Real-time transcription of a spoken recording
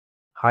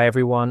Hi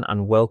everyone,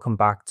 and welcome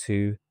back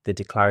to the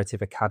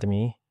Declarative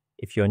Academy.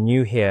 If you're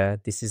new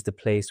here, this is the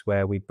place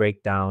where we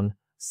break down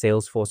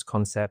Salesforce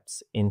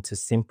concepts into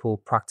simple,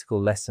 practical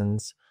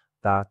lessons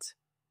that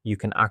you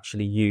can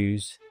actually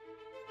use.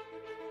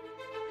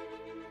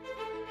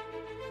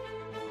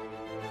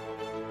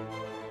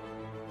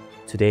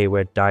 Today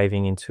we're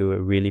diving into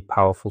a really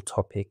powerful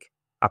topic,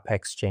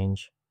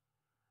 AppExchange.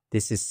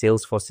 This is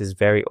Salesforce's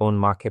very own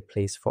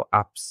marketplace for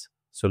apps,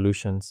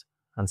 solutions,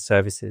 and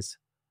services.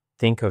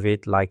 Think of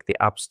it like the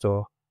App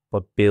Store,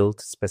 but built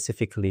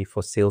specifically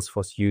for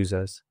Salesforce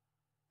users.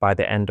 By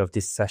the end of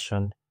this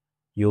session,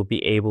 you'll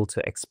be able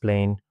to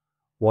explain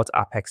what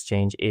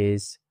AppExchange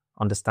is,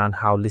 understand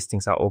how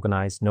listings are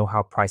organized, know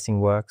how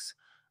pricing works,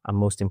 and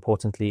most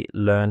importantly,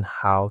 learn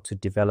how to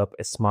develop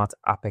a smart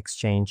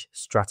AppExchange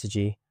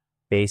strategy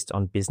based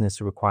on business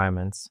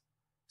requirements.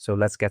 So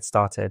let's get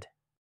started.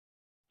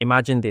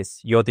 Imagine this,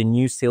 you're the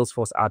new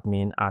Salesforce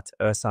admin at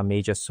Ursa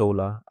Major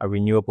Solar, a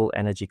renewable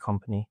energy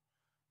company.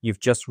 You've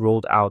just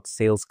rolled out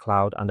Sales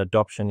Cloud and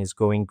adoption is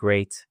going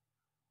great.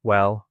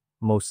 Well,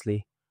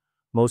 mostly.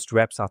 Most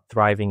reps are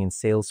thriving in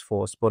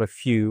Salesforce, but a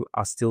few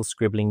are still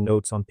scribbling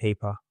notes on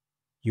paper.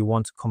 You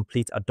want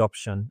complete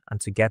adoption,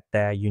 and to get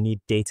there, you need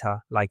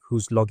data like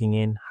who's logging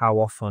in, how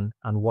often,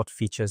 and what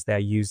features they're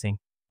using.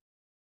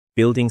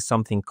 Building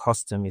something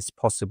custom is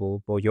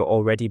possible, but you're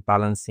already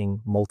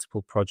balancing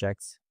multiple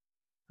projects.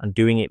 And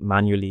doing it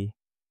manually,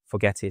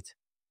 forget it.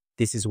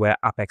 This is where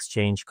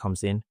AppExchange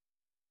comes in.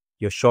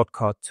 Your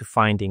shortcut to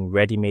finding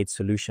ready-made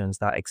solutions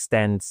that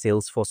extend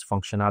Salesforce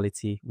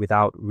functionality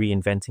without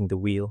reinventing the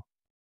wheel.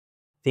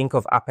 Think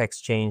of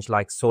AppExchange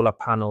like solar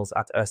panels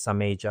at Ursa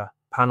Major.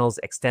 Panels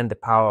extend the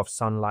power of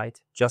sunlight,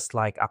 just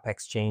like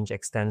AppExchange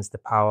extends the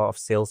power of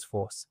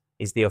Salesforce.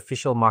 Is the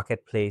official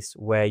marketplace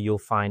where you'll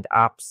find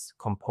apps,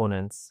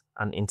 components,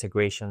 and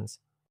integrations.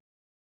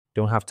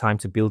 Don't have time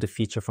to build a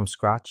feature from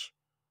scratch?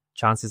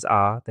 Chances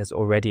are there's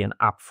already an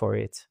app for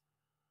it.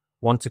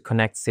 Want to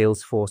connect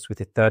Salesforce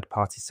with a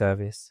third-party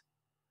service?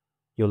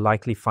 You'll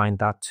likely find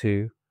that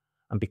too.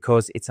 And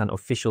because it's an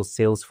official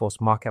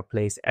Salesforce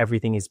marketplace,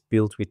 everything is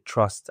built with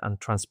trust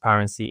and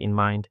transparency in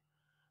mind.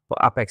 But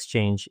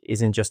AppExchange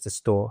isn't just a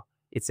store.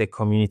 It's a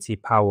community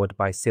powered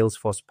by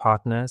Salesforce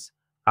partners,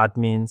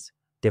 admins,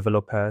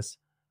 developers,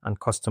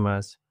 and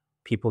customers,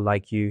 people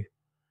like you,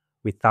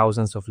 with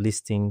thousands of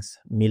listings,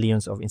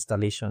 millions of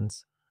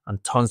installations,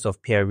 and tons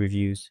of peer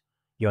reviews.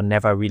 You're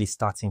never really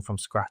starting from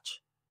scratch.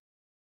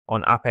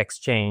 On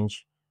AppExchange,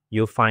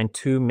 you'll find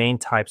two main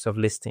types of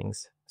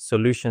listings,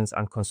 solutions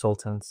and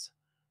consultants.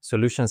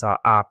 Solutions are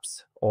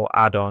apps or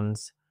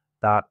add-ons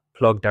that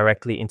plug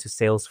directly into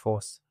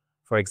Salesforce.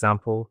 For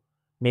example,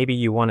 maybe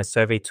you want a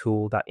survey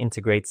tool that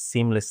integrates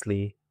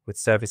seamlessly with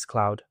Service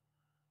Cloud.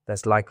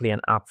 There's likely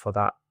an app for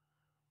that.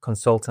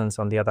 Consultants,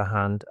 on the other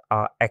hand,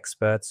 are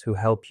experts who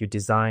help you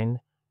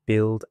design,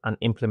 build, and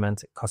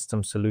implement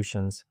custom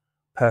solutions,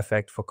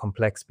 perfect for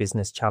complex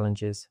business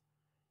challenges.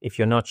 If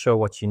you're not sure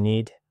what you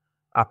need,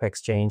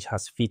 AppExchange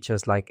has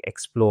features like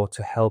Explore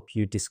to help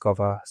you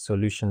discover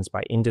solutions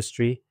by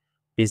industry,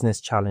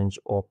 business challenge,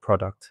 or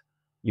product.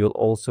 You'll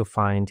also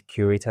find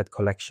curated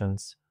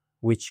collections,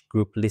 which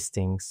group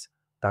listings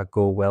that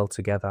go well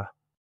together.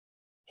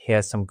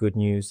 Here's some good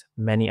news.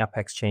 Many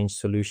AppExchange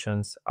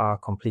solutions are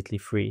completely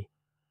free.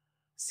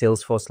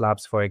 Salesforce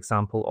Labs, for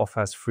example,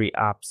 offers free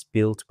apps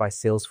built by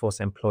Salesforce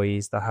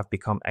employees that have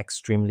become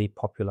extremely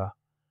popular.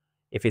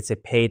 If it's a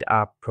paid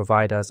app,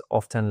 providers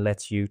often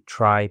let you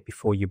try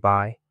before you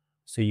buy,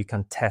 so you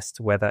can test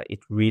whether it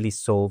really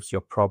solves your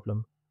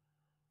problem.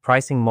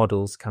 Pricing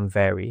models can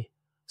vary.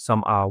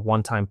 Some are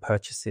one-time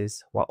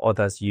purchases, while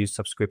others use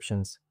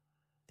subscriptions.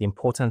 The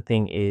important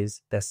thing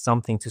is there's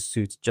something to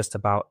suit just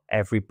about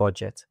every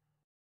budget.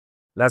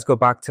 Let's go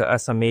back to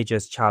Ursa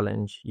Major's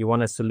challenge. You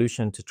want a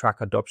solution to track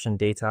adoption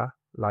data,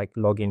 like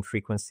login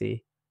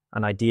frequency,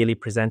 and ideally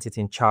present it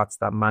in charts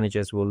that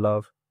managers will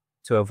love.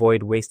 To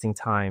avoid wasting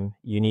time,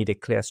 you need a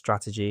clear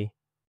strategy.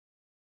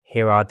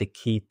 Here are the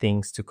key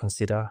things to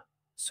consider.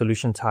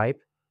 Solution type.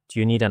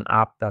 Do you need an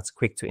app that's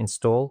quick to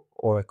install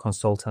or a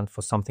consultant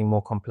for something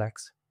more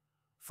complex?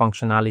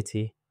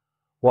 Functionality.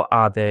 What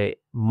are the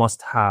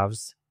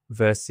must-haves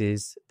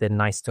versus the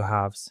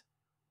nice-to-haves?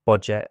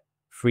 Budget.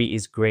 Free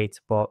is great,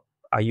 but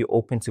are you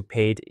open to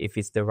paid if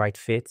it's the right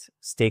fit?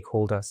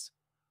 Stakeholders.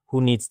 Who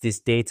needs this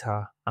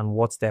data and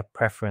what's their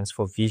preference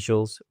for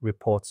visuals,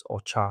 reports, or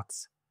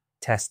charts?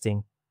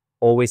 Testing.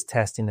 Always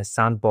test in a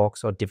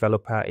sandbox or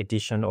developer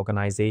edition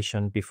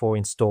organization before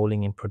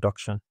installing in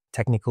production.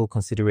 Technical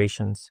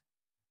considerations.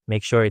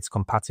 Make sure it's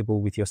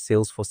compatible with your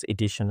Salesforce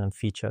edition and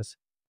features.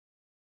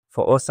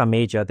 For Ursa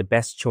Major, the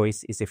best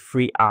choice is a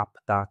free app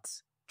that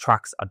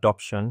tracks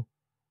adoption,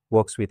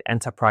 works with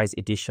Enterprise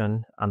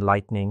Edition and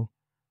Lightning,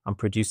 and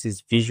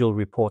produces visual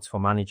reports for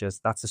managers.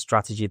 That's a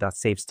strategy that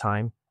saves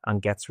time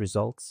and gets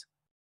results.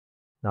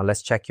 Now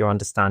let's check your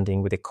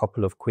understanding with a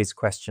couple of quiz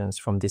questions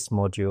from this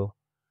module.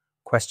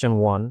 Question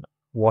 1.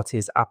 What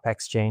is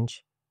AppExchange?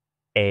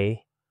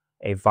 A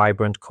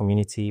vibrant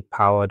community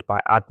powered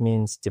by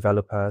admins,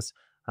 developers,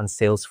 and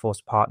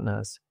Salesforce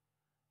partners.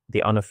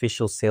 the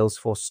unofficial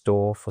Salesforce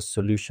store for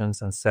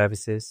solutions and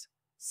services.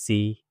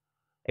 C,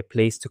 a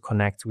place to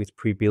connect with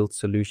pre-built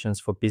solutions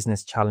for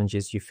business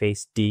challenges you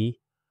face. D,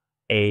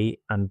 A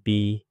and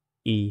B,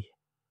 E,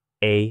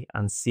 A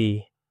and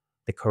C.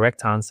 The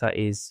correct answer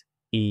is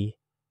E,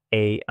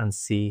 A and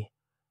C.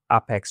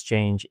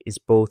 AppExchange is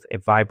both a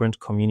vibrant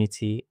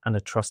community and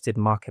a trusted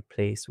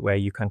marketplace where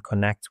you can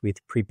connect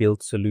with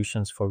pre-built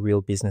solutions for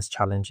real business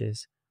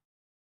challenges.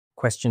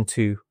 Question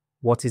 2.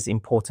 What is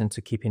important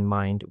to keep in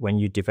mind when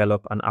you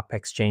develop an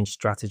AppExchange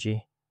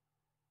strategy?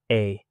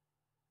 A.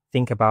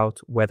 Think about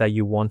whether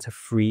you want a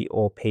free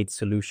or paid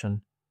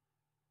solution.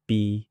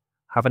 B.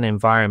 Have an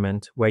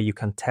environment where you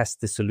can test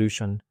the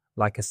solution,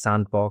 like a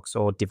sandbox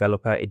or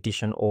developer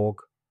edition org.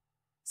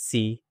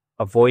 C.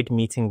 Avoid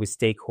meeting with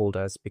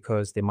stakeholders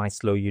because they might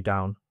slow you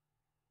down.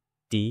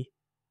 D.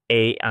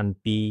 A and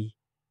B,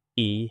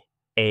 E,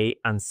 A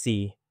and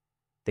C.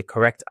 The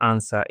correct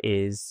answer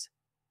is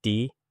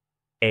D,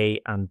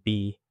 A and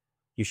B.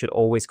 You should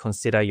always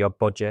consider your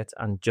budget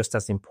and, just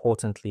as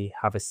importantly,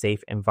 have a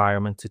safe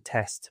environment to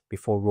test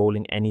before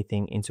rolling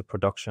anything into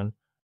production.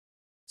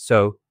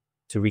 So,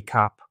 to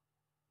recap,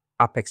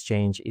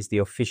 AppExchange is the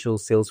official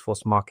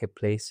Salesforce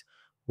marketplace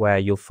where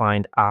you'll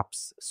find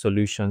apps,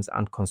 solutions,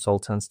 and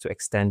consultants to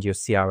extend your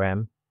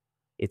CRM.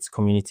 It's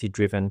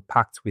community-driven,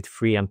 packed with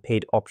free and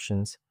paid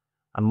options.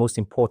 And most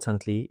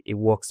importantly, it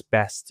works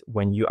best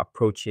when you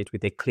approach it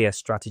with a clear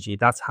strategy.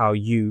 That's how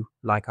you,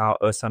 like our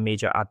Ursa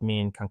Major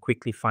admin, can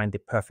quickly find the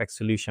perfect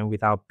solution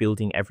without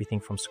building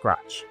everything from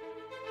scratch.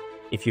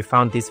 If you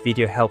found this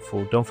video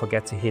helpful, don't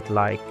forget to hit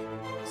like,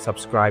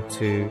 subscribe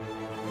to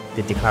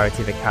the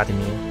Declarative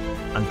Academy,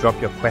 and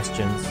drop your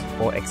questions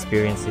or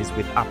experiences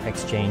with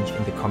AppExchange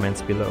in the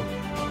comments below.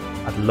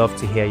 I'd love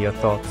to hear your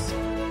thoughts.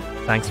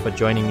 Thanks for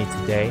joining me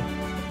today,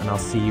 and I'll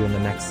see you in the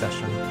next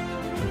session.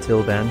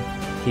 Until then,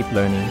 keep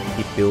learning,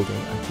 keep building,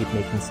 and keep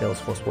making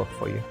Salesforce work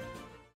for you.